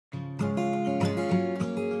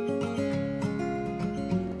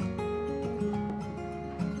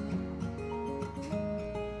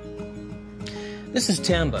This is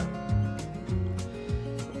Tamba.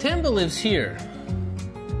 Tamba lives here,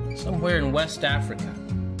 somewhere in West Africa.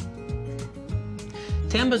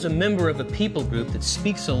 Tamba's a member of a people group that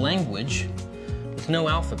speaks a language with no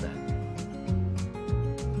alphabet.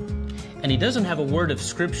 And he doesn't have a word of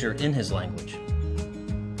scripture in his language.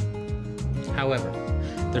 However,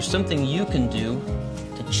 there's something you can do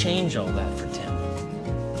to change all that for Tamba.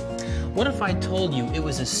 What if I told you it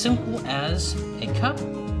was as simple as a cup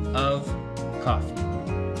of coffee?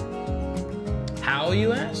 How,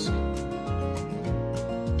 you ask?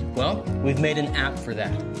 Well, we've made an app for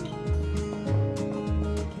that.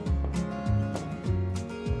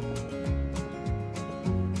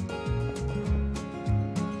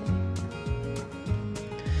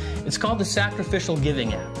 It's called the Sacrificial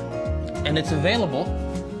Giving App, and it's available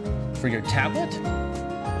for your tablet,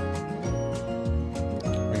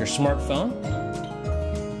 or your smartphone,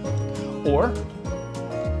 or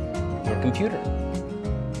your computer.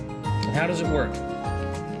 And how does it work?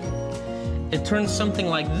 It turns something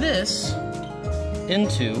like this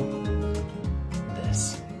into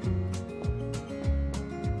this.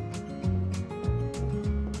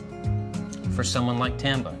 For someone like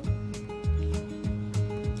Tamba.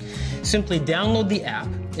 Simply download the app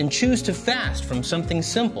and choose to fast from something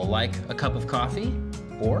simple like a cup of coffee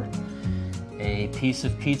or a piece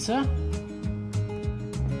of pizza,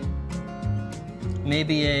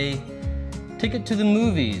 maybe a ticket to the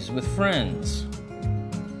movies with friends,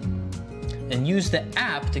 and use the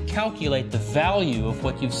app to calculate the value of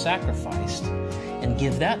what you've sacrificed and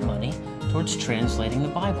give that money towards translating the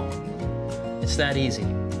Bible. It's that easy.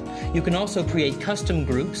 You can also create custom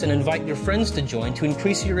groups and invite your friends to join to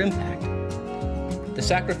increase your impact. The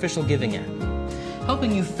Sacrificial Giving App,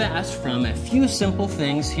 helping you fast from a few simple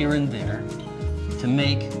things here and there to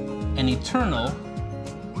make an eternal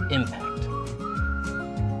impact.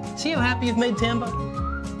 See how happy you've made Tamba?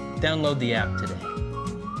 Download the app today.